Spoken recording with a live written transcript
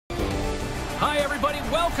Hi, everybody.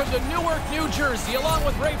 Welcome to Newark, New Jersey. Along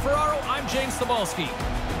with Ray Ferraro, I'm James Cebulski.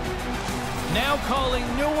 Now calling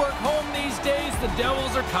Newark home these days, the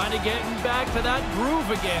Devils are kind of getting back to that groove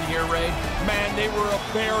again here, Ray. Man, they were a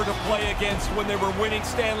bear to play against when they were winning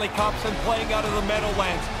Stanley Cups and playing out of the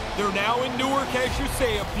Meadowlands. They're now in Newark, as you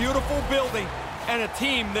say, a beautiful building and a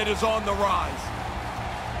team that is on the rise.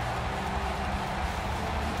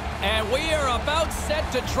 And we are about set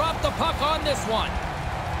to drop the puck on this one.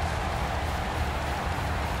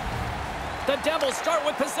 The Devils start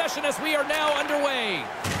with possession as we are now underway.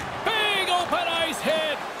 Big open ice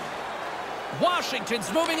hit.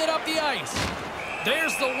 Washington's moving it up the ice.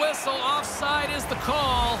 There's the whistle. Offside is the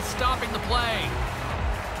call, stopping the play.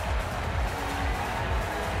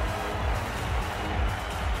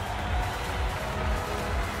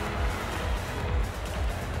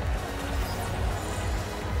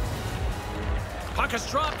 Puck is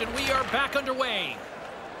dropped and we are back underway.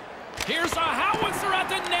 Here's a howitzer at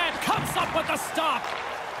the net. Comes up with a stop.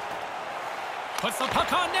 Puts the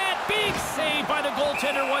puck on net. Big save by the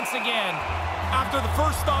goaltender once again. After the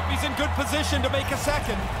first stop, he's in good position to make a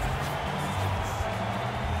second.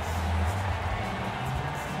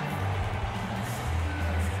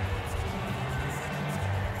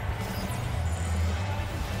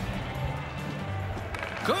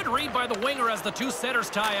 Good read by the winger as the two setters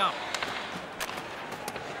tie up.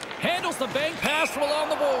 Handles the bank pass from along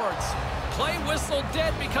the boards. Play whistle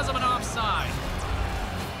dead because of an offside.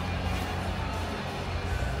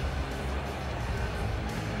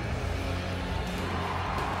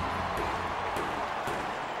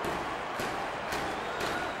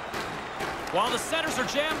 While the setters are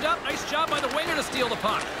jammed up, nice job by the winger to steal the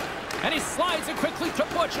puck. And he slides it quickly to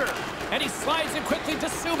Butcher. And he slides it quickly to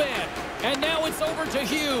Subban. And now it's over to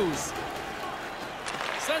Hughes.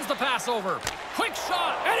 Sends the pass over. Quick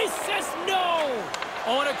shot, and he says no!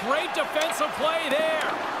 Oh, and a great defensive play there.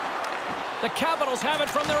 The Capitals have it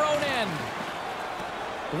from their own end.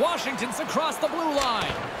 Washington's across the blue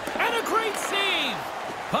line. And a great save!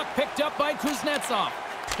 Puck picked up by Kuznetsov.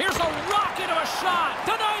 Here's a rocket of a shot.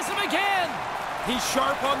 Denies him again. He's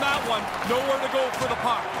sharp on that one. Nowhere to go for the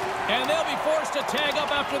puck. And they'll be forced to tag up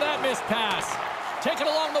after that missed pass. Taken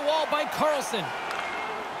along the wall by Carlson.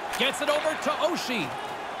 Gets it over to Oshie.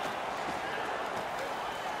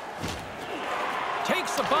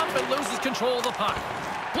 Takes a bump and loses control of the puck.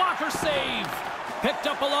 Blocker save. Picked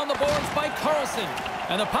up along the boards by Carlson.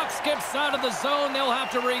 And the puck skips out of the zone. They'll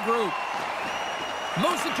have to regroup.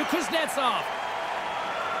 Moves it to Kuznetsov.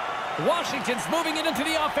 Washington's moving it into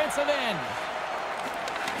the offensive end.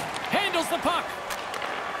 Handles the puck.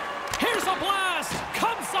 Here's a blast.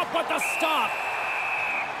 Comes up with the stop.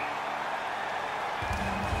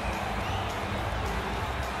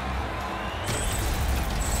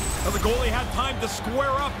 Well, the goalie had time to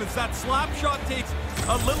square up as that slap shot takes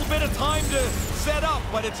a little bit of time to set up,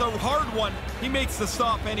 but it's a hard one. He makes the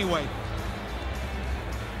stop anyway.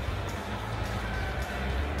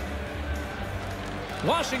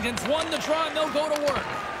 Washington's won the draw and they'll go to work.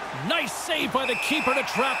 Nice save by the keeper to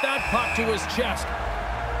trap that puck to his chest.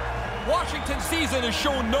 Washington's season has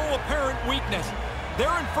shown no apparent weakness.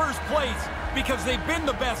 They're in first place because they've been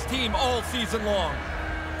the best team all season long.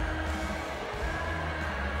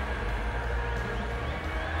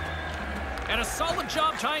 And a solid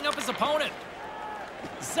job tying up his opponent.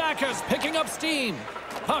 Zaka's picking up steam.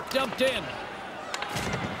 Puck dumped in.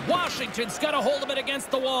 Washington's got a hold of it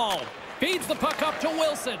against the wall. Feeds the puck up to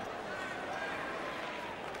Wilson.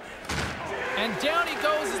 And down he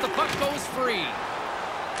goes as the puck goes free.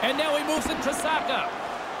 And now he moves it to Saka.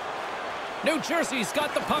 New Jersey's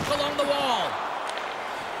got the puck along the wall.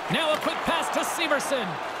 Now a quick pass to Severson.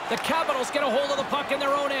 The Capitals get a hold of the puck in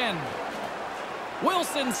their own end.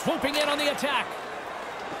 Wilson swooping in on the attack.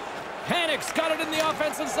 Panik's got it in the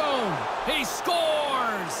offensive zone. He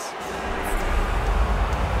scores!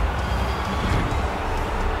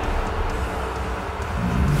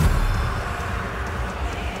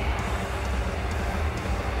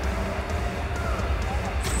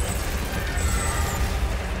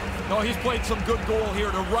 No, he's played some good goal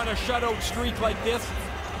here to run a shutout streak like this.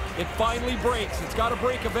 It finally breaks. It's got to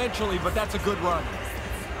break eventually, but that's a good run.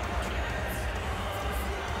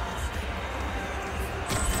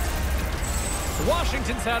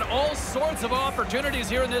 Washington's had all sorts of opportunities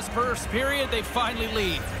here in this first period. They finally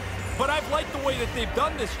lead. But I've liked the way that they've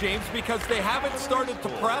done this, James, because they haven't started to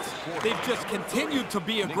press. They've just continued to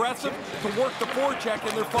be aggressive, to work the forecheck,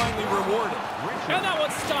 and they're finally rewarded. And that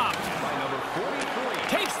one's stopped.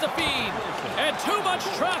 Takes the feed. And too much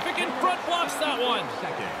traffic in front blocks that one.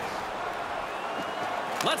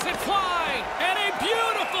 Lets it fly. And a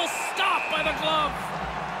beautiful stop by the glove.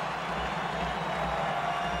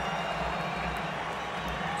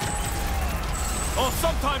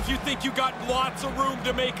 Well, sometimes you think you got lots of room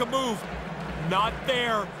to make a move. Not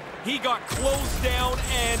there. He got closed down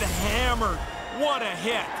and hammered. What a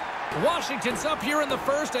hit. Washington's up here in the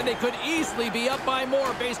first, and they could easily be up by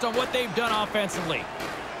more based on what they've done offensively.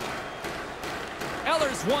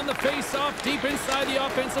 Eller's won the face-off deep inside the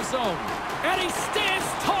offensive zone. And he stands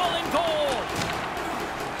tall in goal.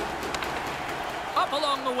 Up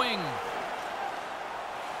along the wing.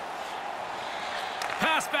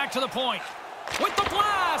 Pass back to the point. With the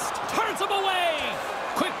blast. Turns him away.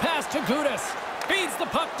 Quick pass to Gudas. Feeds the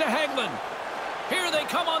puck to Hagelin. Here they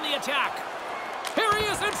come on the attack. Here he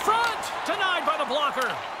is in front. Denied by the blocker.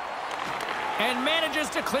 And manages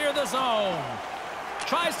to clear the zone.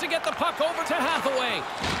 Tries to get the puck over to Hathaway.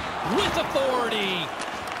 With authority.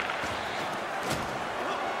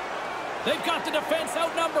 They've got the defense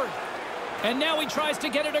outnumbered. And now he tries to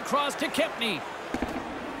get it across to Kempny.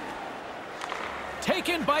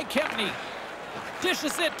 Taken by Kempny.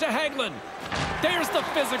 Dishes it to Hagelin. There's the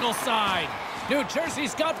physical side. New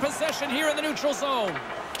Jersey's got possession here in the neutral zone.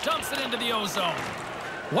 Dumps it into the O-zone.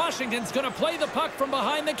 Washington's going to play the puck from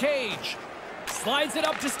behind the cage. Slides it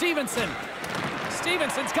up to Stevenson.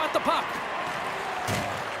 Stevenson's got the puck.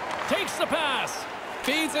 Takes the pass.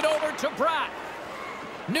 Feeds it over to Bratt.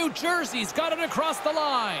 New Jersey's got it across the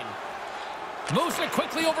line. Moves it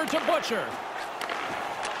quickly over to Butcher.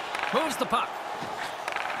 Moves the puck.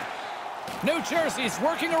 New Jersey's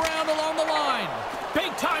working around along the line.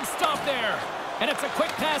 Big time stop there. And it's a quick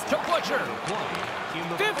pass to Butcher.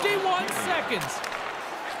 51 seconds.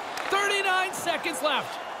 39 seconds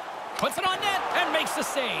left. Puts it on net and makes the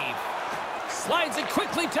save. Slides it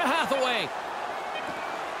quickly to Hathaway.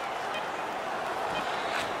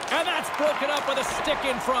 And that's broken up with a stick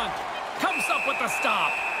in front. Comes up with the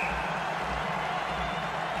stop.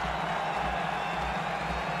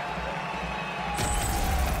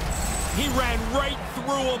 He ran right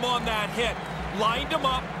through him on that hit. Lined him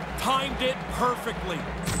up, timed it perfectly.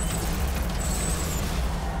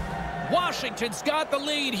 Washington's got the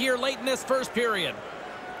lead here late in this first period.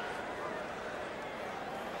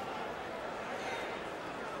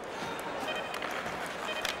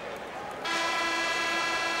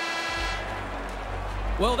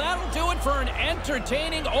 Well, that'll do it for an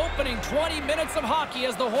entertaining opening 20 minutes of hockey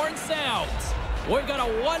as the horn sounds. We've got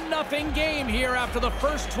a 1-0 game here after the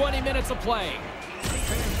first 20 minutes of play.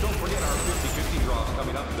 Fans, don't forget our 50-50 draws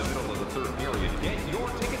coming up in the middle of the third period. Get your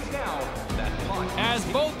tickets now. As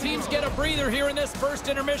both teams get a breather here in this first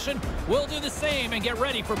intermission, we'll do the same and get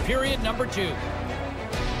ready for period number 2.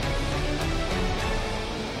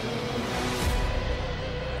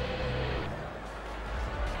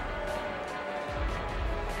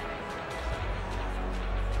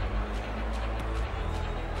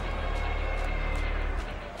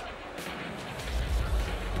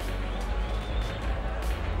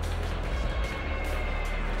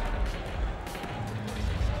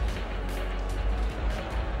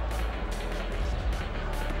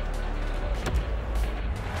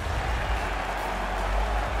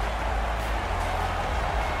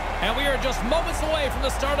 And we are just moments away from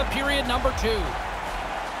the start of period number 2.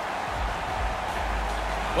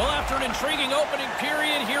 Well, after an intriguing opening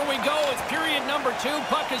period, here we go. It's period number 2.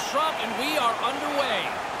 Puck is dropped, and we are underway.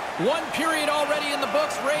 1 period already in the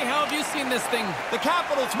books. Ray, how have you seen this thing? The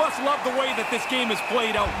Capitals must love the way that this game is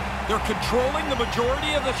played out. They're controlling the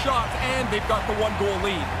majority of the shots, and they've got the 1-goal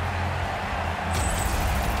lead.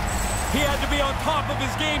 He had to be on top of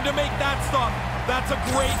his game to make that stop. That's a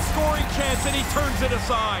great scoring chance, and he turns it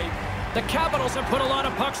aside. The Capitals have put a lot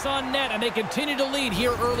of pucks on net, and they continue to lead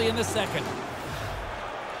here early in the second.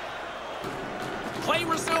 Play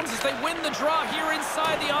resumes as they win the draw here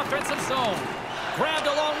inside the offensive zone. Grabbed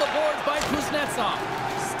along the boards by Kuznetsov.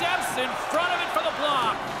 Steps in front of it for the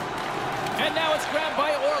block. And now it's grabbed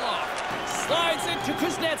by Orlov. Slides it to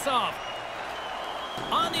Kuznetsov.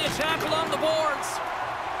 On the attack along the boards.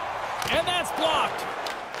 And that's blocked.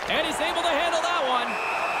 And he's able to handle that one.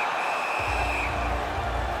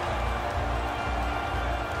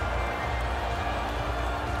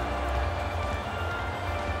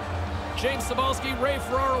 James Cebulski, Ray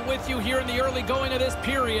Ferraro with you here in the early going of this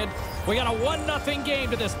period. We got a 1-0 game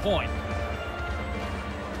to this point.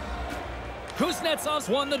 Kuznetsov's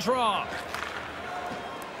won the draw.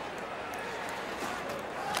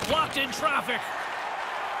 Blocked in traffic.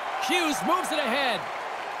 Hughes moves it ahead.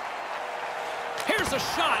 Here's a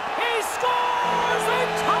shot. He scores and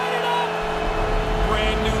tied it up.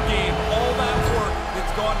 Brand new game. All that work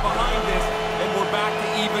that's gone behind this, and we're back to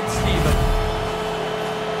even Steven.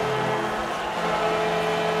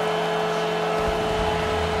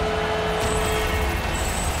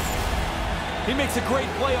 He makes a great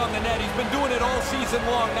play on the net. He's been doing it all season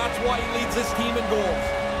long. That's why he leads his team in goals.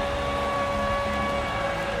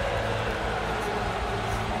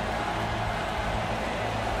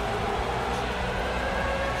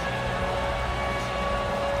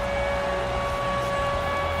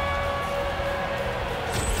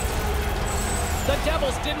 The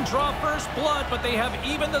Devils didn't draw first blood, but they have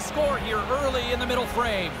even the score here early in the middle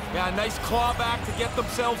frame. Yeah, nice claw back to get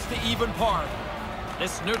themselves to even par.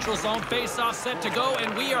 This neutral zone face-off set to go,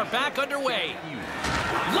 and we are back underway.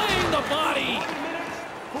 Laying the body.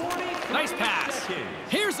 Nice pass.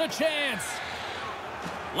 Here's a chance.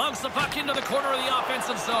 Lugs the puck into the corner of the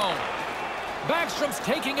offensive zone. Backstrom's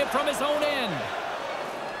taking it from his own end.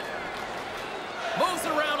 Moves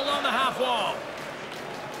it around along the half wall.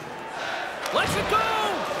 Lets it go!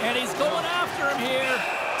 And he's going after him here.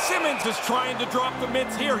 Simmons is trying to drop the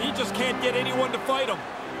mitts here. He just can't get anyone to fight him.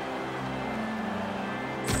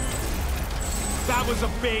 That was a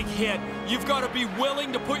big hit. You've got to be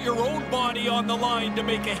willing to put your own body on the line to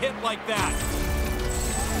make a hit like that.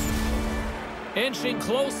 Inching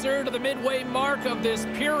closer to the midway mark of this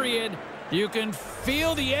period. You can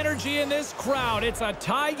feel the energy in this crowd. It's a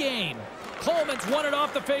tie game. Coleman's won it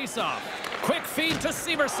off the faceoff. Quick feed to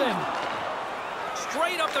Severson.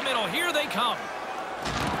 Straight up the middle. Here they come.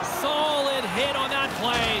 Solid hit on that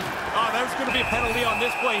play. Oh, there's going to be a penalty on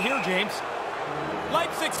this play here, James.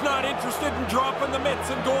 Leipzig's not interested in dropping the mitts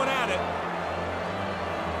and going at it.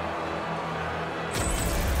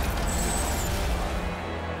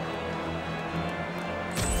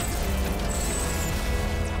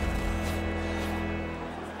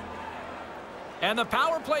 And the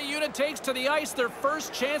power play unit takes to the ice their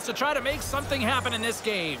first chance to try to make something happen in this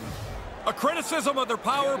game. A criticism of their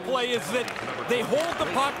power play is that they hold the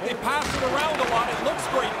puck, they pass it around a lot, it looks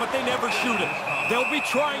great, but they never shoot it. They'll be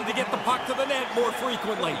trying to get the puck to the net more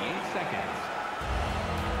frequently.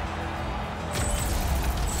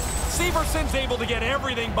 Severson's able to get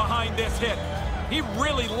everything behind this hit. He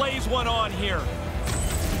really lays one on here.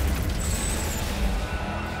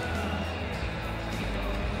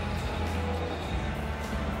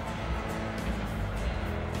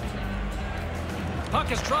 Puck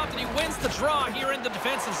is dropped and he wins the draw here in the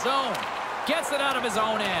defensive zone. Gets it out of his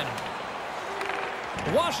own end.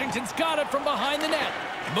 Washington's got it from behind the net.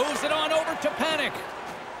 Moves it on over to Panic.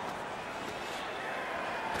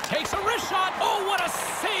 Takes a wrist shot. Oh, what a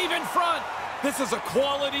save in front. This is a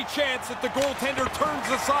quality chance that the goaltender turns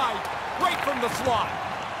aside right from the slot.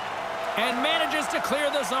 And manages to clear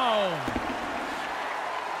the zone.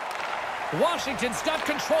 Washington's got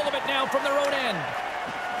control of it now from their own end.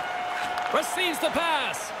 Receives the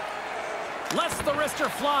pass. Lets the wrister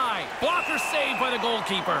fly. Blocker saved by the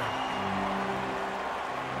goalkeeper.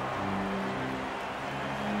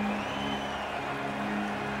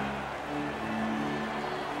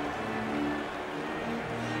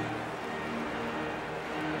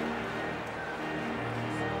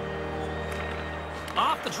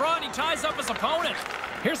 Off the draw, and he ties up his opponent.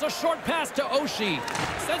 Here's a short pass to Oshie.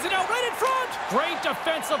 Sends it out right in front. Great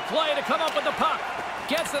defensive play to come up with the puck.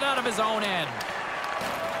 Gets it out of his own end.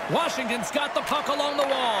 Washington's got the puck along the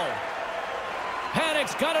wall.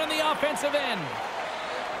 Panic's got it on the offensive end.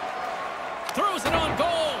 Throws it on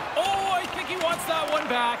goal. Oh, I think he wants that one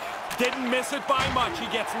back. Didn't miss it by much. He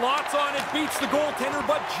gets lots on it, beats the goaltender,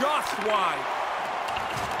 but just wide.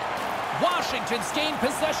 Washington's gained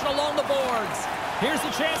possession along the boards. Here's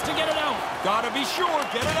the chance to get it out. Gotta be sure,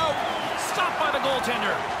 get it out. Stopped by the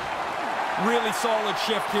goaltender. Really solid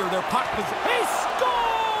shift here. Their puck position. He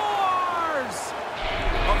scores!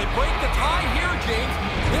 Oh, they break the tie here, James.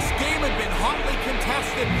 This game had been hotly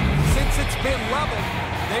contested since it's been leveled.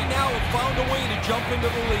 They now have found a way to jump into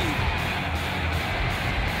the lead.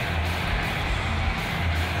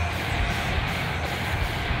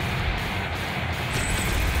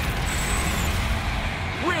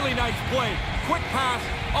 Really nice play. Quick pass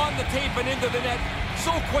on the tape and into the net.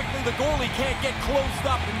 So quickly the goalie can't get closed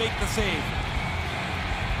up and make the save.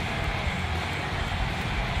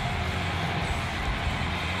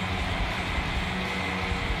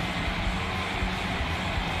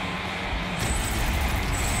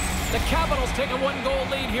 The Capitals take a one-goal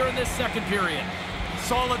lead here in this second period.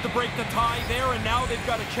 Solid to break the tie there, and now they've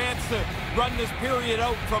got a chance to run this period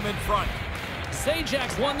out from in front.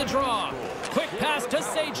 Sajak's won the draw. Quick pass to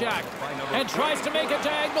Sajak. And tries to make a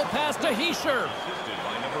diagonal pass to Hischier.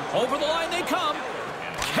 Over the line they come.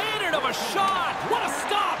 Cannon of a shot. What a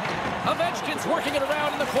stop. Ovechkin's working it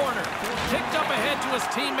around in the corner. Kicked up ahead to his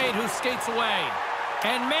teammate who skates away.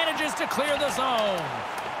 And manages to clear the zone.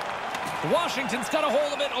 Washington's got a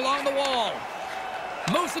hold of it along the wall.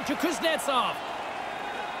 Moves it to Kuznetsov.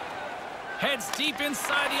 Heads deep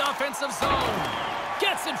inside the offensive zone.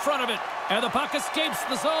 Gets in front of it. And the puck escapes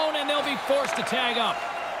the zone, and they'll be forced to tag up.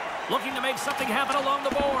 Looking to make something happen along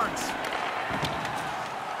the boards.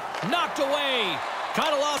 Knocked away. Kind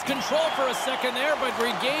of lost control for a second there, but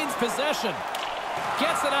regains possession.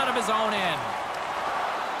 Gets it out of his own end.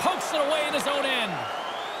 Pokes it away in his own end.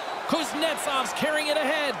 Kuznetsov's carrying it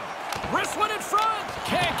ahead. Wrist one in front.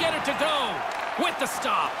 Can't get it to go. With the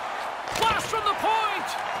stop. Blast from the point.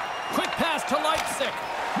 Quick pass to Leipzig.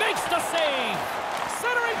 Makes the save.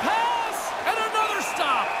 Centering pass. And another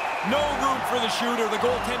stop. No room for the shooter. The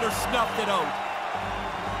goaltender snuffed it out.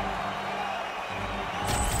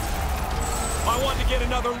 I want to get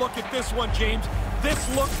another look at this one, James.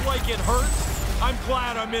 This looks like it hurts. I'm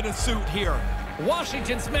glad I'm in a suit here.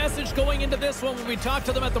 Washington's message going into this one when we talked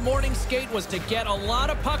to them at the morning skate was to get a lot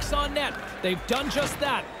of pucks on net. They've done just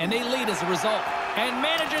that, and they lead as a result. And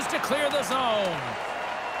manages to clear the zone.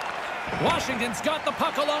 Washington's got the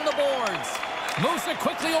puck along the boards. Moves it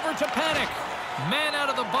quickly over to Panic. Man out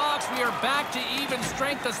of the box. We are back to even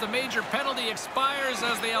strength as the major penalty expires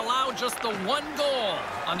as they allow just the one goal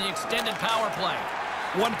on the extended power play.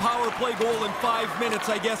 One power play goal in 5 minutes,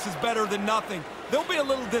 I guess, is better than nothing. They'll be a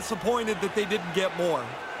little disappointed that they didn't get more.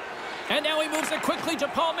 And now he moves it quickly to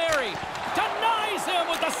Palmieri. Denies him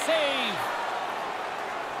with the save.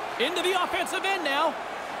 Into the offensive end now.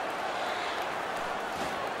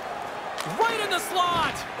 Right in the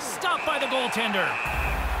slot. Stopped by the goaltender.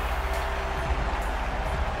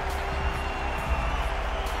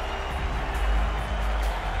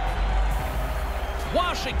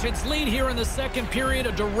 Washington's lead here in the second period,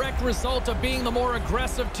 a direct result of being the more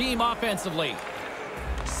aggressive team offensively.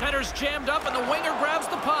 Center's jammed up and the winger grabs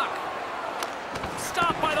the puck.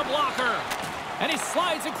 Stopped by the blocker. And he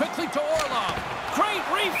slides it quickly to Orlov. Great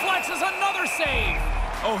reflexes, another save.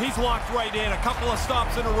 Oh, he's locked right in. A couple of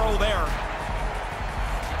stops in a row there.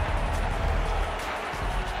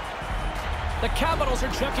 The Capitals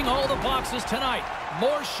are checking all the boxes tonight.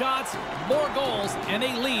 More shots, more goals, and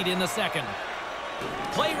they lead in the second.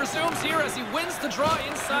 Play resumes here as he wins the draw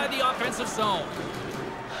inside the offensive zone.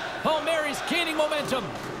 Palmieri's gaining momentum.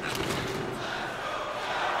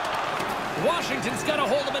 Washington's got a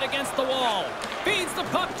hold of it against the wall. Feeds the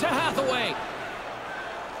puck to Hathaway.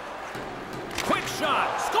 Quick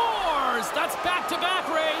shot. Scores! That's back-to-back,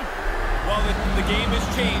 Ray. Well, the game has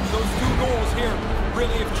changed. Those two goals here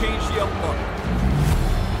really have changed the outlook.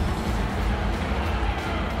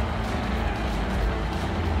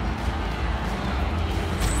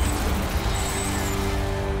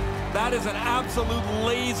 That is an absolute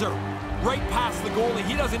laser. Right past the goalie.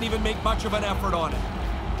 He doesn't even make much of an effort on it.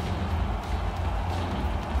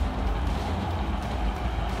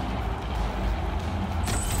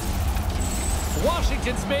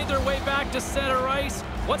 Washington's made their way back to center ice.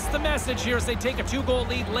 What's the message here as they take a 2-goal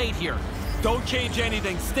lead late here? Don't change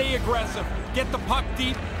anything. Stay aggressive. Get the puck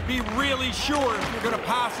deep. Be really sure if you're going to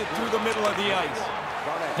pass it through the middle of the ice.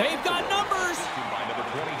 They've got numbers.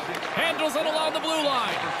 Handles it along the blue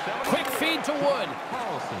line. Quick feed to Wood.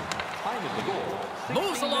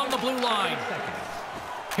 Moves along the blue line.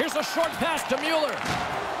 Here's a short pass to Mueller.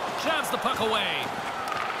 Jabs the puck away.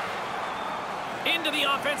 Into the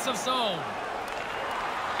offensive zone.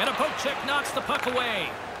 And a poke check knocks the puck away.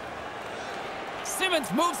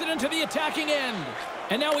 Simmons moves it into the attacking end.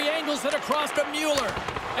 And now he angles it across to Mueller.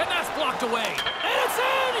 And that's blocked away. And it's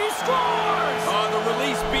in! He scores! The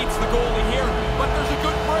release beats the goalie here. But there's a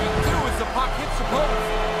good break, too, as the puck hits the post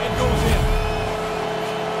and goes in.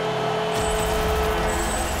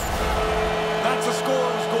 That's a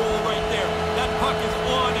scorer's goal right there. That puck is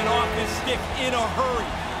on and off his stick in a hurry.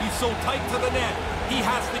 He's so tight to the net, he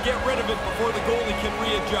has to get rid of it before the goalie can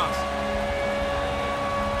readjust.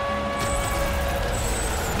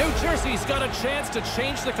 New Jersey's got a chance to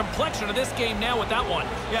change the complexion of this game now with that one.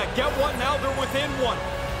 Yeah, get one now, they're within one.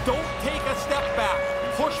 Don't take a step back.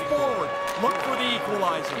 Push forward. Look for the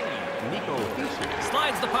equalizer.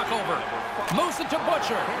 Slides the puck over. Moves it to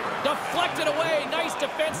Butcher. Deflected away. Nice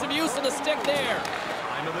defensive use of the stick there.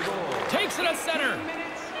 Takes it at center.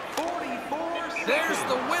 There's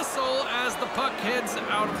the whistle as the puck heads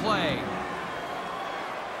out of play.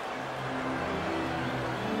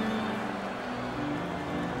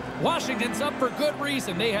 Washington's up for good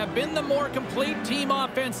reason. They have been the more complete team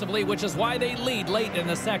offensively, which is why they lead late in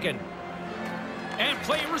the second. And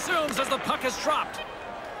play resumes as the puck is dropped.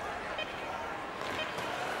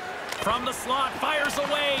 From the slot, fires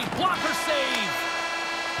away. Blocker save.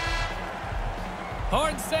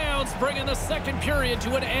 Horn sounds, bringing the second period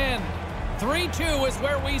to an end. 3-2 is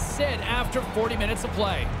where we sit after 40 minutes of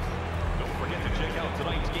play. Don't forget to check out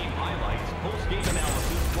tonight's game highlights, post-game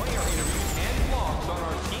analysis, player interviews,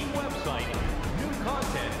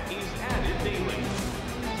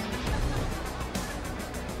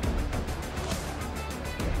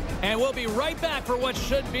 we'll be right back for what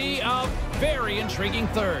should be a very intriguing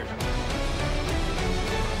third.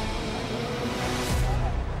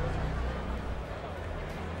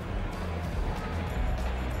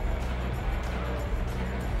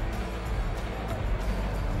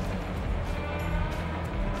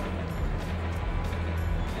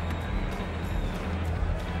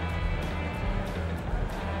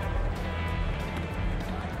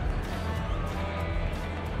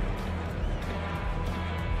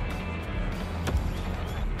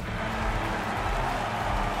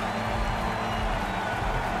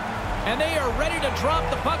 And they are ready to drop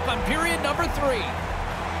the puck on period number 3.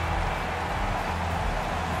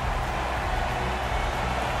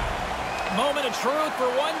 Moment of truth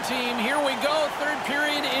for one team. Here we go. Third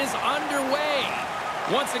period is underway.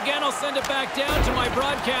 Once again, I'll send it back down to my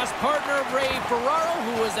broadcast partner, Ray Ferraro,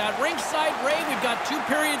 who is at ringside. Ray, we've got 2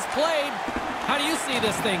 periods played. How do you see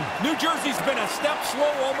this thing? New Jersey's been a step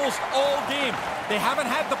slow almost all game. They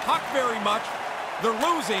haven't had the puck very much.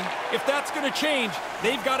 They're losing. If that's going to change,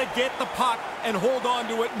 they've got to get the puck and hold on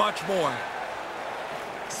to it much more.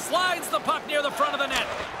 Slides the puck near the front of the net.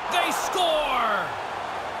 They score!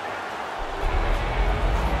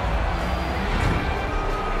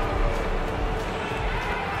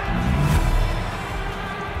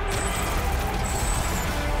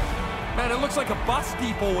 Man, it looks like a bus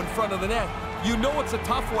depot in front of the net. You know it's a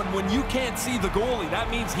tough one when you can't see the goalie.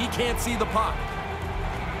 That means he can't see the puck.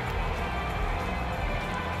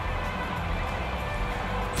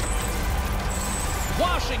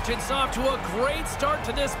 Washington's off to a great start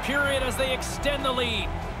to this period as they extend the lead.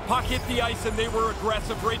 Puck hit the ice and they were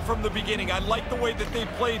aggressive right from the beginning. I like the way that they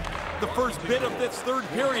played the first bit of this third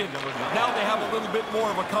period. Now they have a little bit more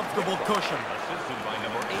of a comfortable cushion.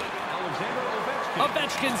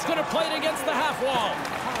 Ovechkin's going to play it against the half wall.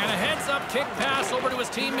 And a heads-up kick pass over to his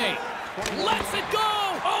teammate. Lets it go!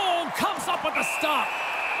 Oh, comes up with the stop.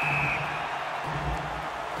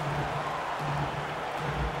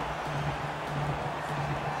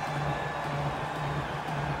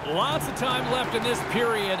 Lots of time left in this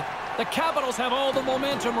period. The Capitals have all the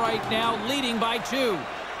momentum right now, leading by 2.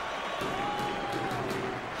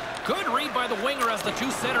 Good read by the winger as the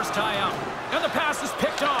 2 centers tie up. And the pass is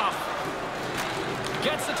picked off.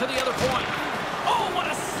 Gets it to the other point. Oh, what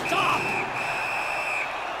a stop!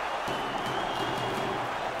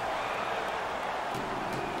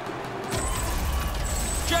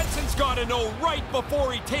 Jensen's got to know right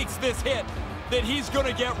before he takes this hit that he's going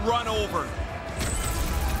to get run over.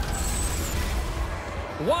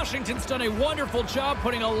 Washington's done a wonderful job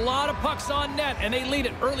putting a lot of pucks on net, and they lead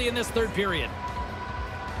it early in this third period.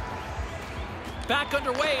 Back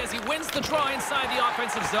underway as he wins the draw inside the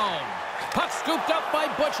offensive zone. Puck scooped up by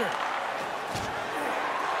Butcher.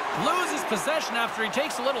 Loses possession after he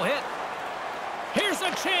takes a little hit. Here's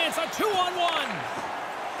a chance, a 2-on-1.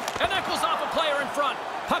 And that goes off a player in front.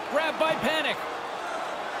 Puck grabbed by Panic.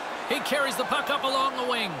 He carries the puck up along the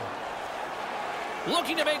wing.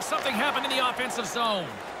 Looking to make something happen in the offensive zone.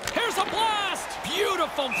 Here's a blast!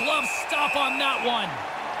 Beautiful glove stop on that one.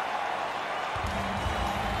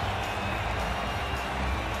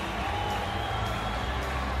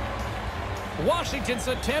 Washington's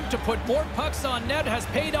attempt to put more pucks on net has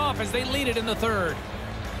paid off as they lead it in the third.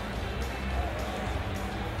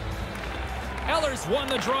 Eller's won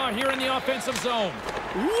the draw here in the offensive zone.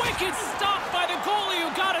 Wicked stop by the goalie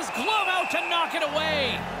who got his glove out to knock it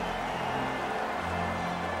away.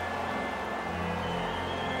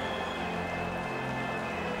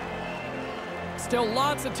 Still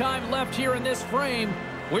lots of time left here in this frame.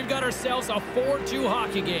 We've got ourselves a 4-2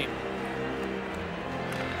 hockey game.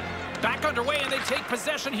 Back underway, and they take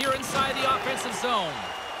possession here inside the offensive zone.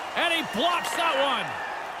 And he blocks that one.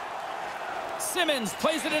 Simmons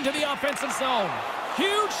plays it into the offensive zone.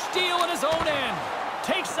 Huge steal at his own end.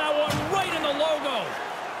 Takes that one right in the logo.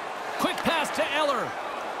 Quick pass to Eller.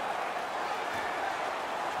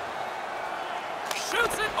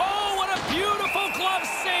 Shoots it. Oh, what a beautiful glove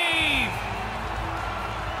save.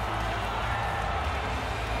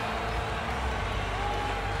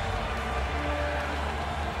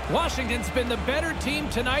 Washington's been the better team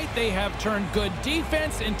tonight. They have turned good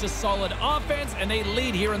defense into solid offense, and they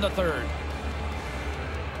lead here in the third.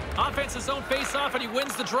 Offensive zone face-off, and he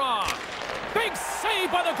wins the draw. Big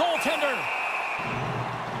save by the goaltender.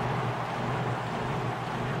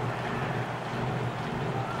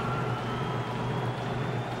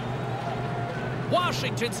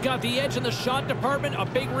 Washington's got the edge in the shot department, a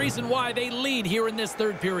big reason why they lead here in this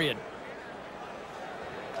third period.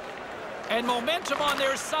 And momentum on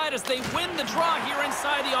their side as they win the draw here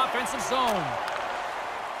inside the offensive zone.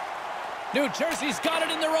 New Jersey's got it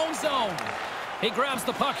in their own zone. He grabs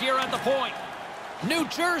the puck here at the point. New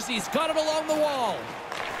Jersey's got it along the wall.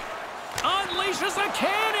 Unleashes a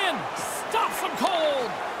cannon. Stops him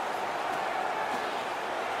cold.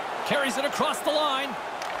 Carries it across the line.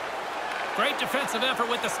 Great defensive effort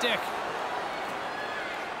with the stick.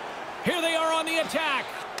 Here they are on the attack.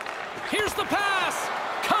 Here's the pass.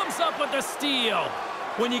 Comes up with the steal.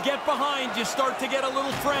 When you get behind, you start to get a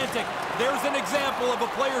little frantic. There's an example of a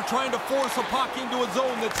player trying to force a puck into a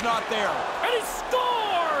zone that's not there. And he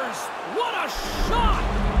scores! What a shot!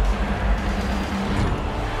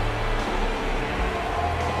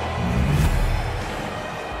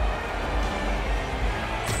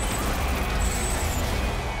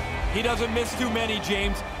 He doesn't miss too many,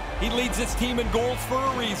 James. He leads his team in goals for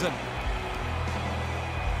a reason.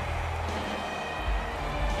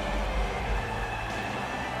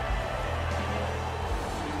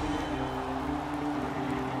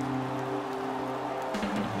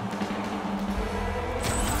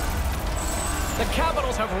 The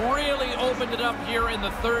Capitals have really opened it up here in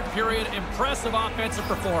the third period. Impressive offensive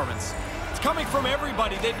performance. It's coming from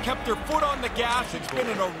everybody. They've kept their foot on the gas. It's been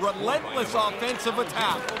a relentless offensive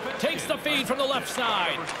attack. Takes the feed from the left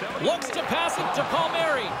side. Looks to pass it to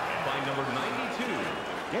Palmieri. By number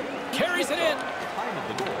 92. Carries it in. Time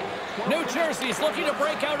of the goal. New Jersey's looking to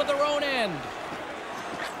break out of their own end.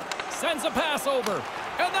 Sends a pass over.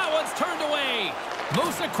 And that one's turned away.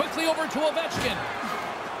 Moves it quickly over to Ovechkin.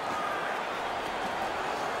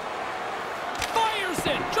 Fires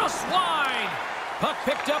it just wide. Puck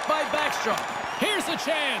picked up by Backstrom. Here's a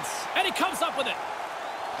chance. And he comes up with it.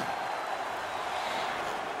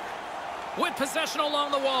 With possession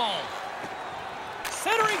along the wall.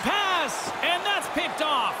 Centering pass. And that's picked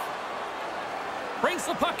off. Brings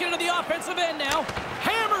the puck into the offensive end now.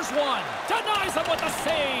 Hammers one. Denies him with a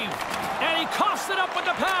save. And he coughs it up with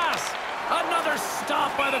the pass. Another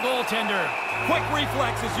stop by the goaltender. Quick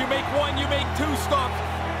reflexes. You make one, you make two stops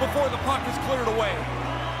before the puck is cleared away.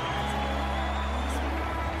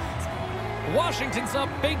 Washington's up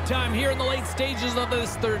big time here in the late stages of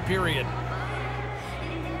this third period.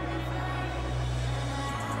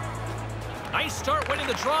 Nice start winning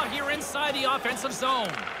the draw here inside the offensive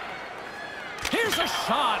zone. Here's a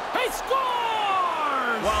shot. He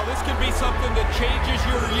scores! Wow, this could be something that changes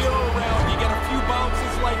your year around. You get a few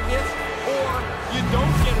bounces like this, or you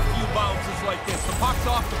don't get a few bounces like this. The puck's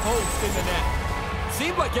off the post in the net. It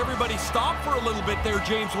seemed like everybody stopped for a little bit there,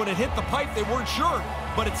 James. When it hit the pipe, they weren't sure,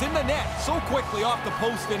 but it's in the net so quickly off the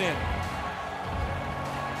post and in.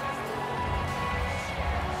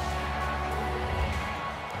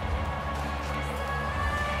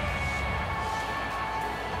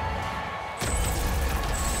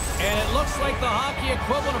 And it looks like the hockey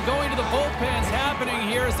equivalent of going to the bullpen's happening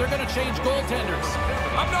here as they're going to change goaltenders.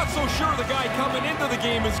 I'm not so sure the guy coming into the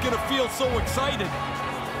game is going to feel so excited.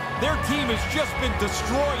 Their team has just been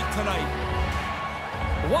destroyed tonight.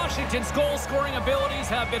 Washington's goal-scoring abilities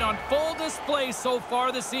have been on full display so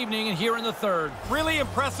far this evening and here in the third. Really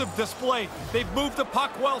impressive display. They've moved the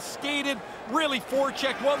puck well, skated, really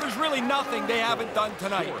forechecked. Well, there's really nothing they haven't done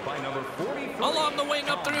tonight. By number 43. Along the wing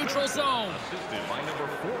up the neutral zone. Assisted by number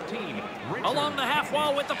 14. Along the half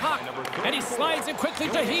wall with the puck. And he slides it quickly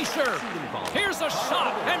to Heischer. Here's a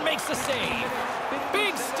shot and makes the save.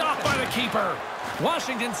 Big stop by the keeper.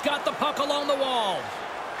 Washington's got the puck along the wall.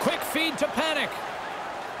 Quick feed to Panic.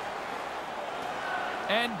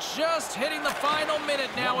 And just hitting the final minute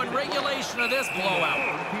now in regulation of this blowout.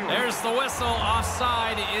 There's the whistle.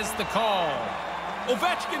 Offside is the call.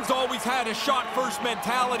 Ovechkin's always had a shot-first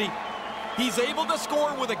mentality. He's able to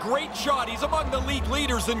score with a great shot. He's among the league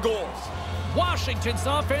leaders in goals. Washington's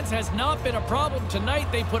offense has not been a problem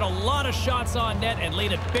tonight. They put a lot of shots on net and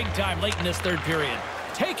lead it big time late in this third period.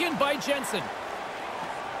 Taken by Jensen.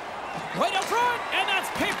 Right up front, and that's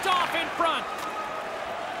picked off in front.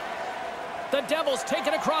 The Devils take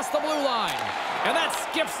it across the blue line. And that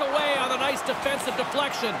skips away on a nice defensive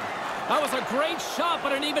deflection. That was a great shot,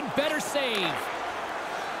 but an even better save.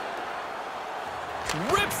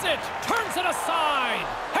 Rips it, turns it aside.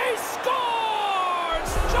 He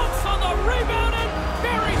scores! Jumps on the rebound and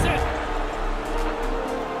buries it.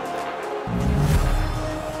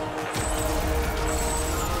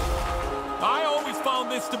 I always found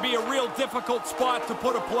this to be a real difficult spot to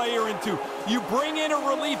put a player into. You bring in a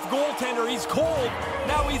relief goaltender, he's cold.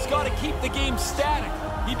 Now he's got to keep the game static.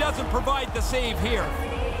 He doesn't provide the save here.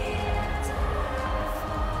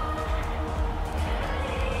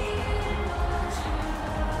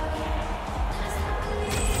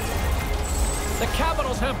 The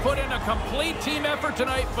Capitals have put in a complete team effort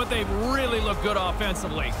tonight, but they've really looked good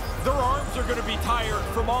offensively. Their arms are going to be tired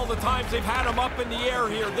from all the times they've had them up in the air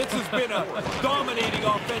here. This has been a dominating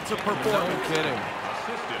offensive performance. No kidding.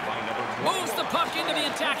 Moves the puck into the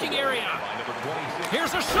attacking area.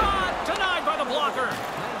 Here's a shot, denied by the blocker.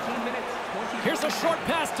 Here's a short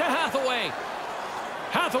pass to Hathaway.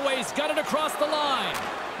 Hathaway's got it across the line.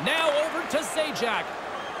 Now over to Zajac.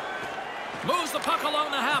 Moves the puck along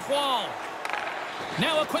the half wall.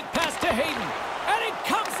 Now a quick pass to Hayden. And he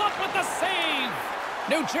comes up with the save.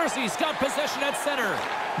 New Jersey's got possession at center.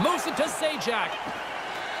 Moves it to Zajac.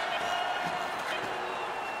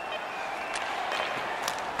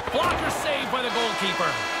 Blocker saved by the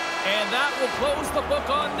goalkeeper. And that will close the book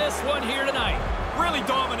on this one here tonight. Really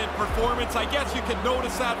dominant performance. I guess you can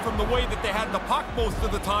notice that from the way that they had the puck most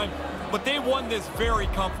of the time. But they won this very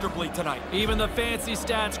comfortably tonight. Even the fancy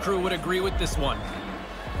stats crew would agree with this one.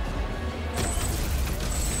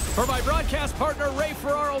 For my broadcast partner, Ray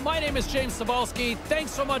Ferraro, my name is James Cybulski.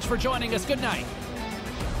 Thanks so much for joining us. Good night.